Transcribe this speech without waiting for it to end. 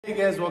Hey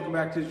guys, welcome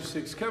back to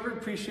District 6 Covered.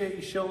 Appreciate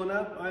you showing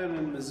up. I am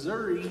in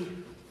Missouri,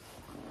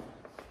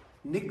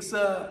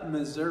 Nixa,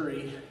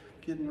 Missouri,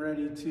 getting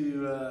ready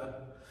to,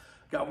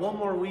 got one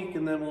more week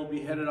and then we'll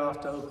be headed off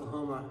to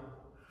Oklahoma.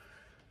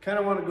 Kind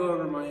of want to go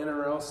over my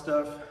NRL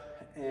stuff,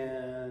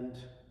 and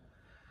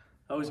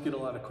I always get a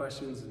lot of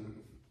questions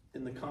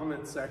in the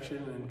comments section,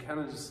 and kind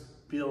of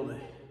just be able to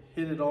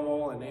hit it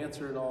all and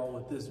answer it all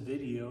with this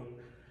video.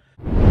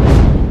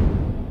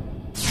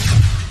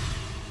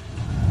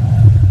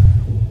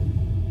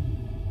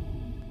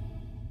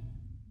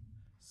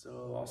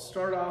 So I'll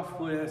start off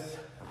with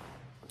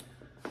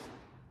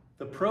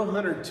the Pro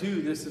Hunter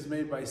 2. This is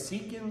made by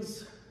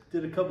Seekins.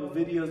 Did a couple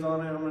videos on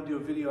it. I'm going to do a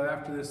video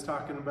after this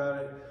talking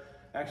about it.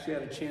 Actually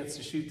had a chance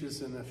to shoot this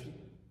in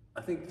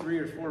I think 3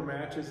 or 4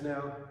 matches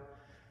now.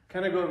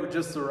 Kind of go over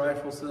just the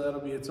rifle, so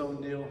that'll be its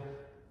own deal.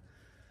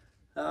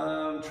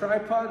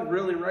 Tripod,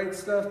 really right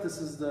stuff. This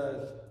is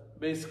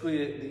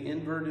basically the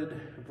inverted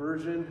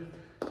version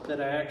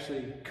that I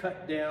actually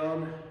cut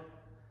down.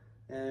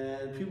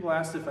 And people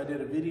asked if I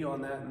did a video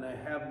on that, and I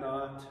have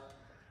not.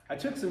 I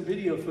took some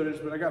video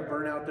footage, but I got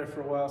burnt out there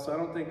for a while, so I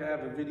don't think I have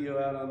a video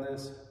out on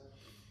this.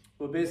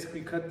 We'll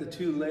basically cut the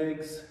 2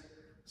 legs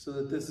so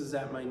that this is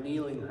at my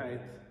kneeling height.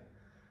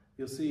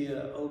 You'll see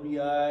a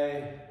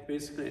OBI,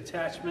 basically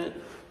attachment,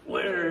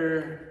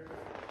 where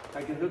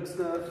I can hook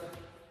stuff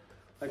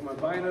like my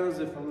binos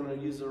if I'm gonna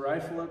use the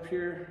rifle up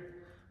here.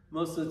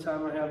 Most of the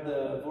time I have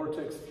the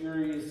Vortex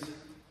Furies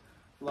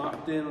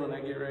locked in when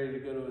I get ready to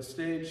go to a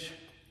stage.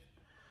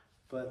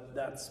 But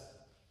that's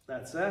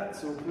that.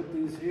 So we'll put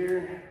these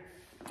here.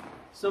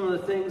 Some of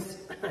the things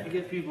I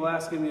get people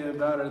asking me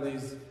about are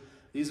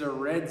these are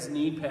Red's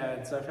knee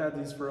pads. I've had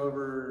these for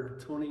over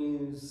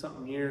 20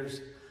 something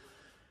years,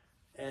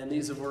 and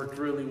these have worked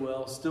really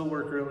well, still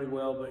work really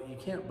well, but you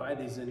can't buy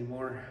these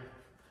anymore.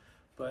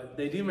 But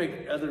they do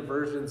make other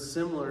versions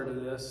similar to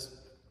this.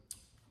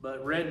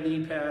 But Red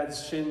knee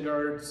pads, shin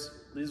guards,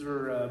 these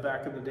were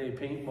back in the day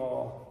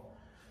paintball.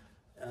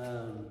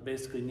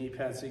 Basically knee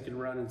pads so you can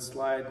run and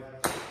slide.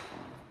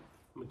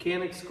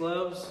 Mechanics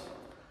gloves,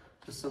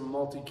 just some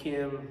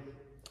multicam.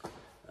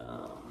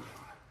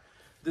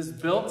 This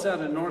belt's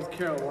out of North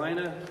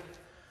Carolina.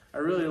 I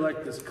really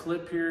like this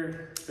clip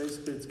here.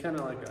 Basically it's kind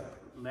of like a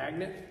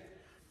magnet,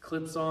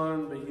 clips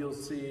on, but you'll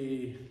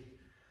see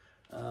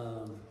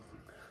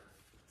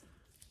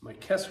my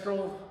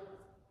Kestrel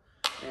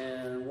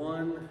and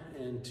 1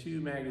 and 2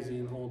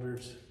 magazine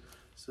holders.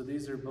 So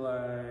these are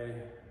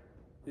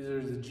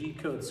the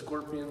G-Code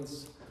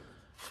Scorpions.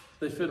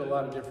 They fit a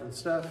lot of different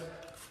stuff,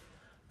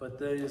 but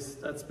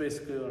that's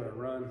basically what I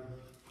run.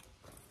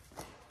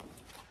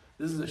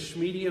 This is a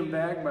Schmedium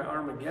bag by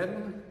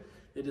Armageddon.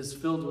 It is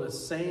filled with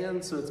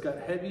sand, so it's got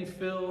heavy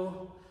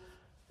fill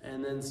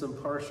and then some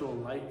partial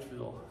light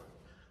fill.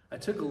 I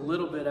took a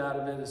little bit out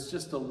of it. It's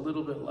just a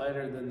little bit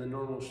lighter than the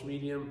normal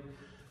Schmedium,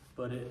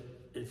 but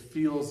it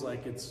feels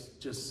like it's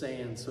just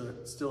sand, so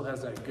it still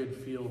has that good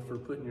feel for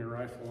putting your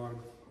rifle on.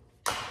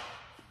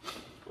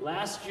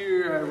 Last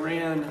year I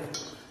ran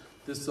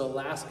this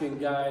Alaskan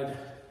Guide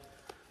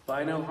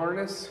bino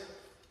harness,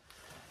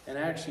 and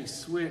I actually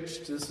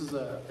switched.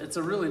 It's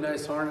a really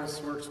nice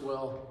harness, works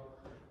well,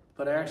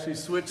 but I actually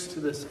switched to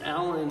this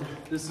Allen.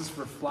 This is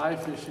for fly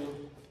fishing.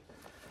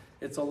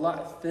 It's a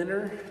lot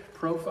thinner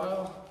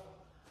profile,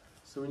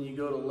 so when you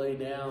go to lay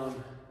down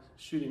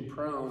shooting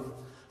prone,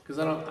 because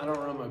I don't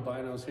run my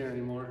binos here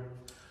anymore,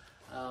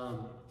 I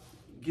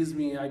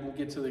can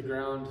get to the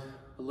ground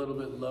a little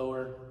bit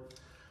lower.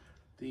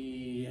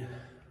 The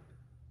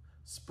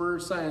Spur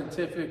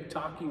Scientific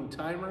talking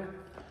timer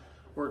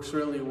works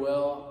really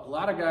well. A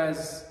lot of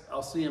guys,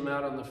 I'll see them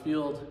out on the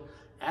field,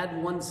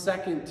 add 1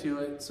 second to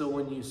it, so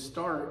when you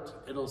start,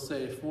 it'll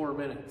say 4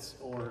 minutes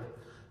or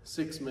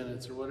 6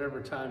 minutes or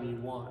whatever time you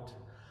want.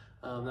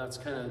 That's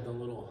kind of the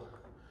little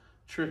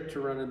trick to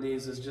running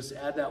these, is just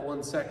add that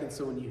 1 second,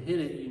 so when you hit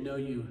it, you know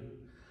you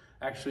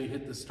actually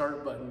hit the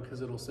start button,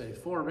 because it'll say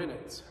 4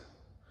 minutes.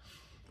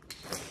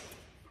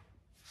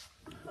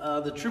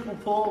 The triple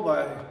pull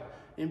by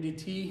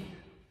MDT.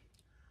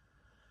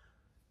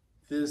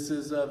 This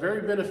is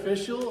very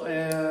beneficial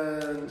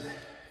and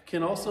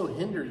can also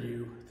hinder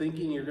you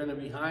thinking you're going to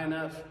be high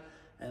enough,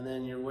 and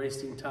then you're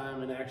wasting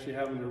time and actually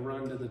having to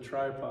run to the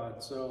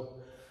tripod.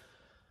 So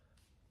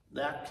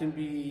that can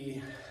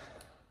be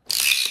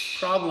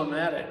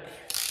problematic.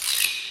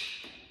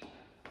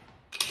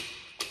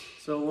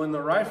 So when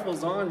the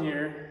rifle's on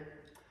here,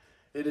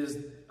 it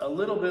is a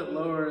little bit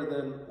lower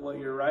than what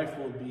your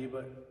rifle would be,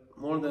 but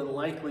more than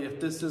likely, if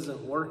this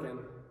isn't working,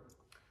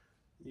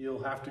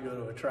 you'll have to go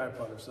to a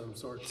tripod of some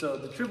sort. So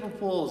the triple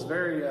pull is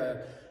very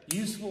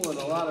useful in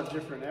a lot of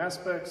different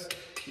aspects.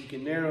 You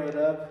can narrow it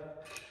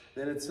up.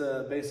 Then it's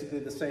basically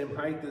the same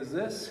height as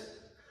this.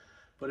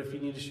 But if you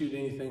need to shoot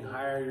anything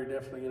higher, you're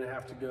definitely gonna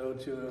have to go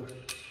to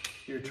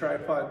your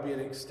tripod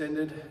being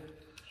extended.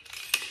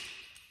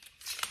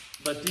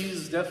 But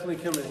these definitely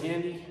come in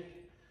handy,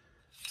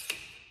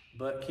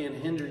 but can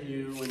hinder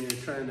you when you're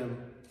trying to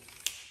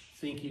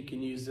think you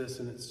can use this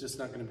and it's just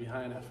not going to be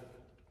high enough.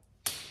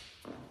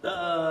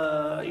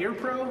 Ear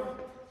Pro.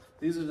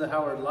 These are the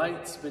Howard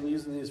lights. Been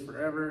using these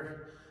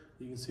forever.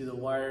 You can see the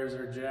wires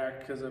are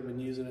jacked because I've been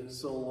using it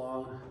so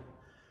long,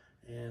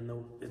 and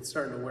it's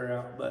starting to wear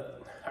out.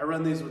 But I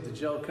run these with the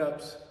gel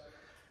cups,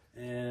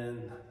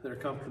 and they're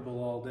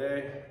comfortable all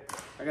day.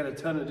 I got a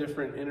ton of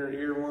different inner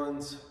ear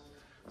ones,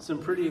 some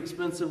pretty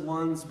expensive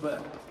ones,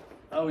 but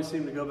I always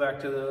seem to go back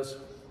to those.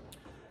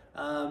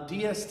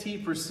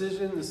 DST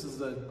Precision. This is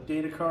a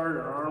data card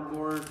or ARM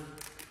board.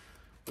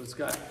 It's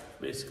got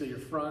basically your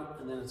front,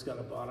 and then it's got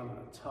a bottom and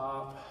a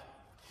top,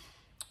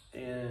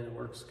 and it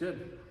works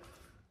good.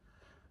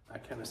 I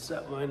kind of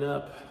set mine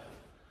up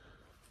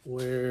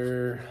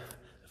where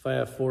if I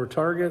have 4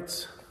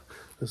 targets,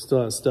 I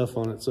still have stuff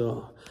on it.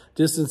 So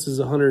distance is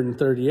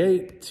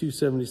 138,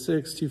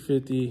 276,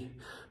 250,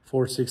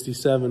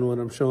 467 when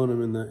I'm showing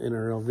them in the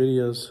NRL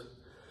videos.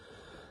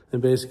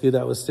 And basically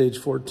that was stage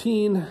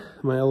 14.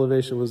 My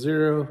elevation was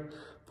 0,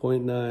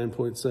 0.9,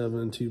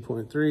 0.7,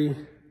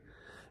 2.3.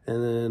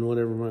 And then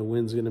whatever my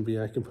wind's gonna be,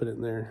 I can put it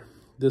in there.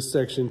 This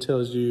section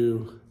tells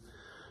you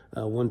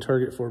 1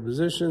 target 4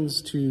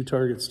 positions, 2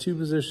 targets 2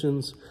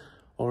 positions,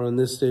 or on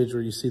this stage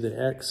where you see the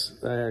X,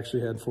 I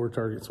actually had 4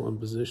 targets 1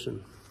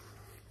 position.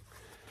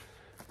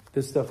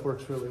 This stuff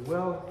works really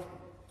well.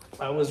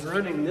 I was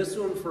running this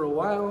one for a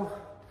while.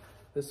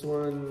 This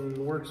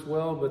one works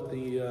well, but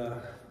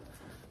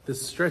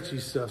this stretchy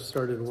stuff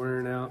started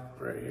wearing out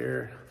right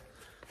here.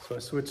 So I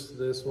switched to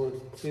this one.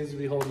 Seems to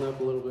be holding up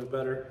a little bit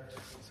better.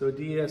 So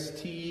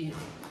DST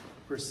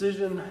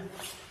Precision.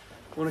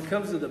 When it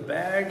comes to the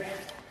bag,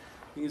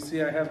 you can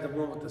see I have the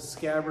one with the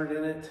scabbard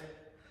in it.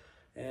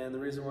 And the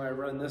reason why I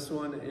run this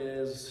one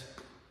is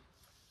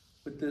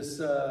with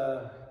this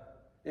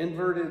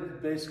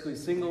inverted, basically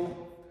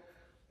single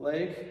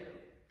leg,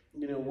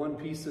 you know, one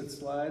piece that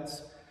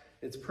slides.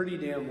 It's pretty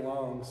damn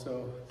long.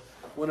 So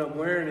when I'm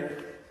wearing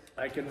it,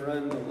 I can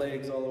run the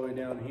legs all the way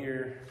down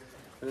here,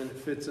 and then it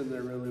fits in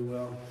there really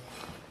well.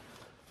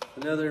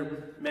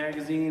 Another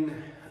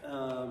magazine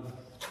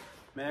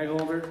mag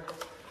holder,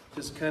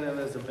 just kind of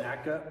as a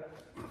backup.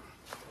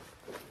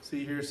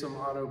 See here's some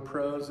Auto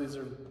Pros. These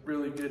are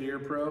really good ear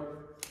pro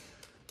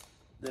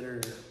that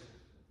are,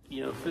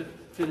 you know,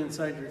 fit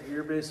inside your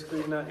ear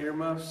basically, not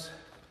earmuffs.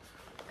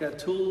 Got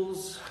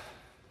tools,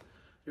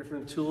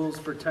 different tools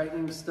for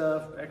tightening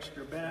stuff,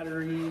 extra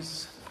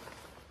batteries.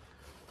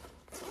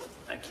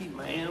 I keep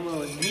my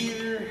ammo in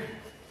here.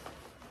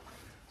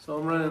 So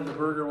I'm running the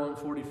Burger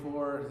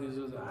 144. These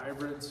are the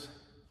hybrids.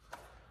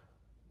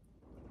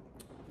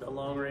 The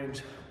long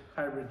range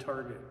hybrid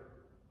target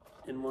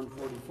in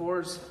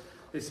 144s.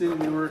 They seem to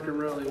be working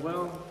really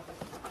well.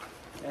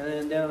 And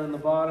then down in the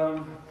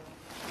bottom,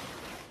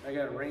 I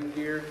got rain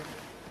gear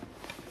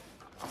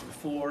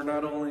for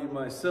not only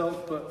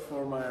myself, but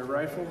for my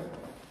rifle,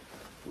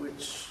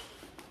 which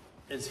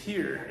is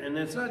here. And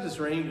it's not just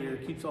rain gear,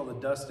 it keeps all the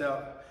dust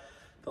out.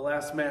 The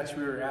last match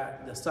we were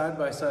at, the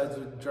side-by-sides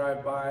would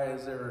drive by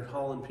as they were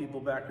hauling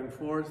people back and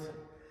forth.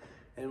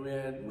 And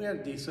we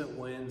had decent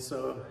wind,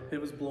 so it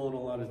was blowing a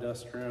lot of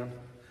dust around.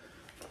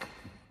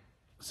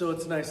 So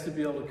it's nice to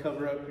be able to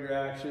cover up your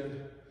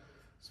action,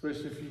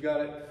 especially if you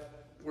got it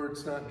where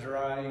it's not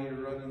dry, you're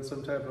running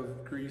some type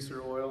of grease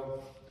or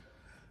oil.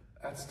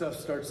 That stuff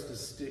starts to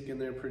stick in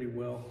there pretty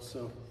well,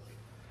 so.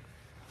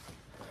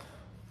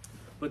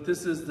 But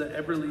this is the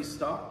Eberly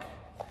stock.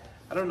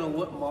 I don't know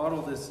what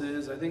model this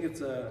is. I think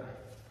it's it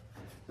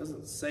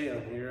doesn't say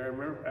on here.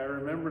 I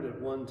remembered it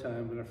one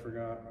time, but I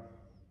forgot.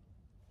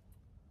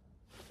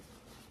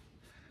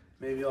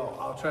 Maybe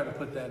I'll try to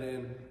put that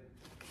in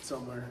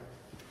somewhere.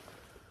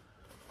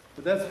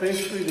 But that's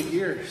basically the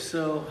gear.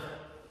 So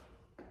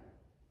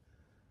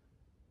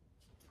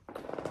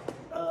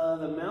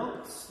the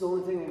mounts, the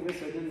only thing I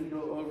guess I didn't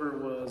go over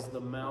was the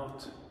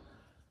mount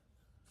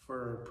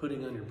for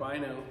putting on your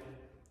bino.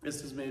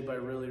 This is made by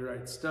Really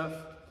Right Stuff.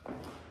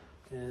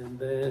 And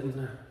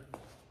then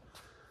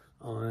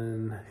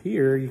on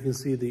here, you can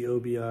see the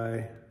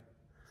OBI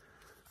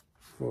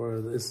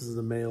this is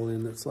the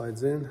mail-in that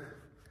slides in.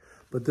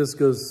 But this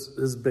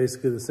is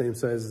basically the same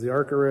size as the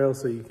Arca rail,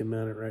 so you can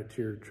mount it right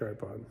to your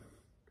tripod.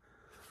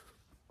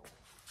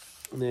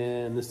 And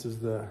then this is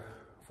the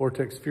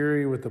Vortex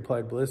Fury with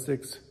applied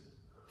ballistics.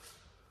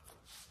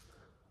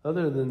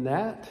 Other than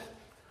that,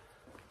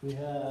 we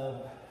have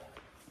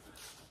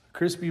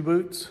crispy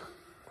boots.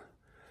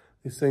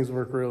 These things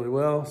work really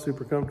well,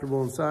 super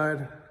comfortable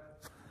inside,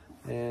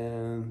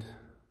 and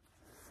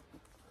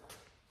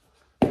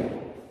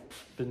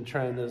been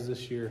trying those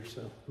this year,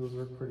 so those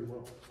work pretty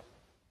well.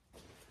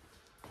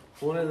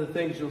 One of the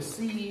things you'll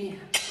see,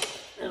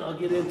 and I'll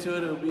get into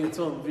it, it'll be its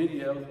own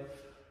video.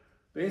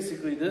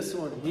 Basically this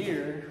one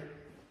here,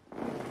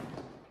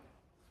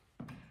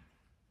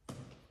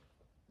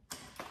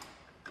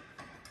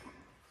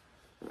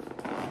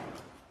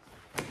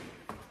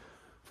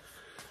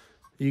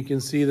 you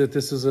can see that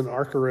this is an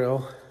Arca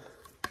rail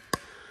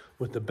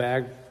with the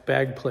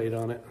bag plate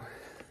on it.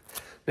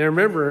 Now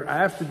remember, I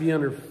have to be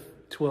under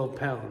 12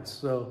 pounds.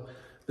 So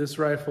this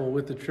rifle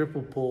with the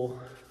triple pull,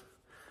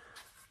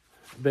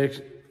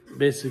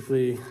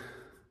 basically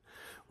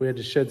we had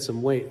to shed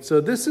some weight.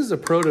 So this is a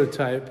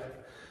prototype,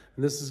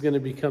 and this is gonna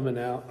be coming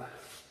out.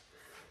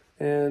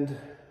 And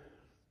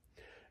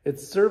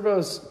it's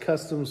Servo's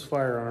Customs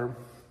firearm,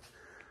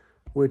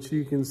 which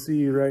you can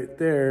see right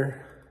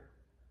there.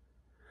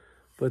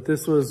 But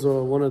this was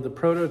one of the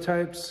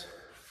prototypes.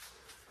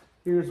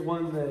 Here's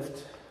one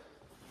that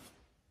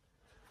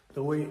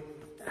the weight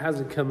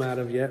hasn't come out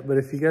of yet, but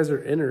if you guys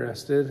are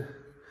interested,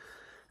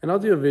 and I'll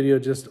do a video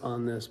just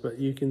on this, but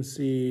you can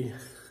see,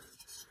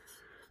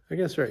 I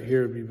guess right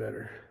here would be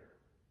better.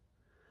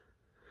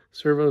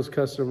 Servo's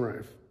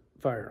Custom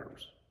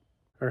Firearms.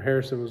 Or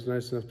Harrison was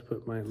nice enough to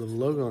put my little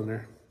logo on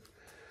there.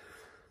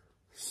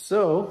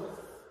 So,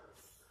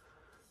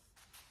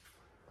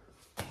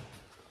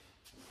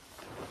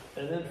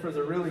 and then for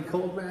the really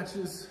cold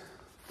matches,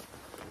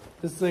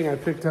 this thing I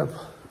picked up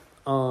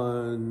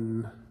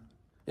on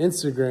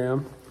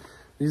Instagram.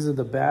 These are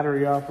the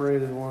battery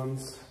operated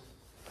ones.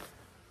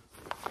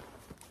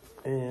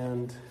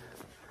 And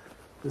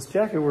this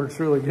jacket works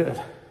really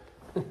good.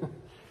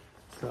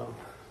 So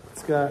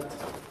it's got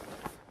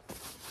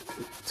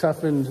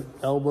toughened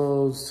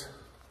elbows,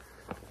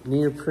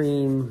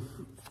 neoprene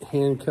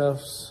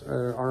handcuffs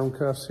or arm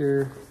cuffs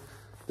here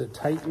that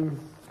tighten,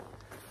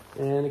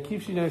 and it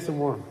keeps you nice and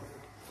warm.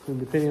 And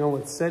depending on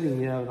what setting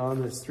you have it on,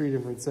 there's 3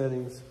 different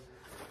settings,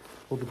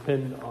 will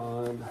depend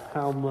on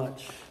how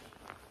much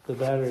the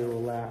battery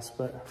will last,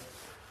 but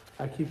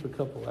I keep a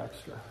couple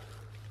extra.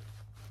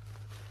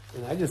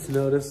 And I just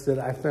noticed that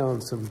I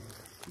found some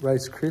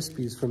Rice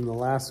Krispies from the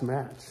last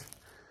match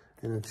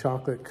and a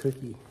chocolate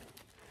cookie.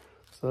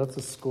 So that's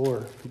a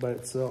score by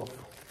itself.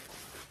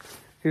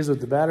 Here's what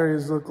the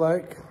batteries look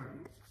like.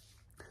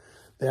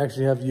 They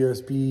actually have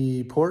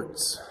USB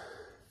ports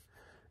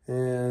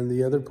and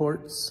the other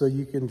ports, so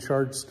you can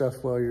charge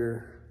stuff while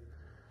you're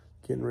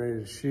getting ready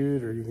to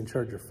shoot, or you can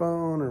charge your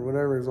phone or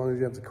whatever, as long as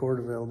you have the cord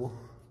available.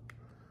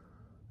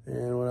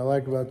 And what I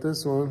like about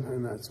this one,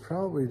 and that's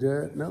probably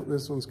dead. Nope,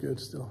 this one's good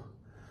still.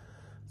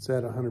 It's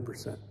at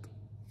 100%.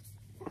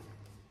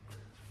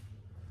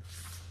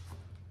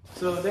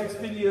 So the next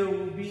video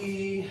will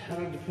be,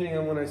 depending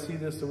on when I see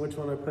this and which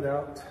one I put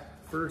out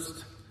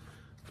first,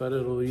 but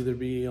it'll either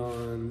be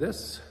on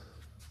this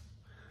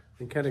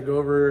and kind of go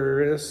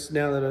over this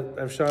now that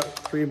I've shot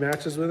 3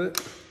 matches with it,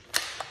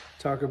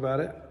 talk about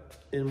it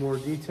in more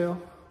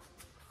detail.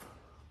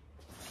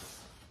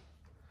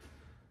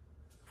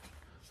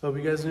 Hope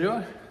you guys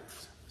enjoy.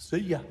 See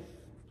ya.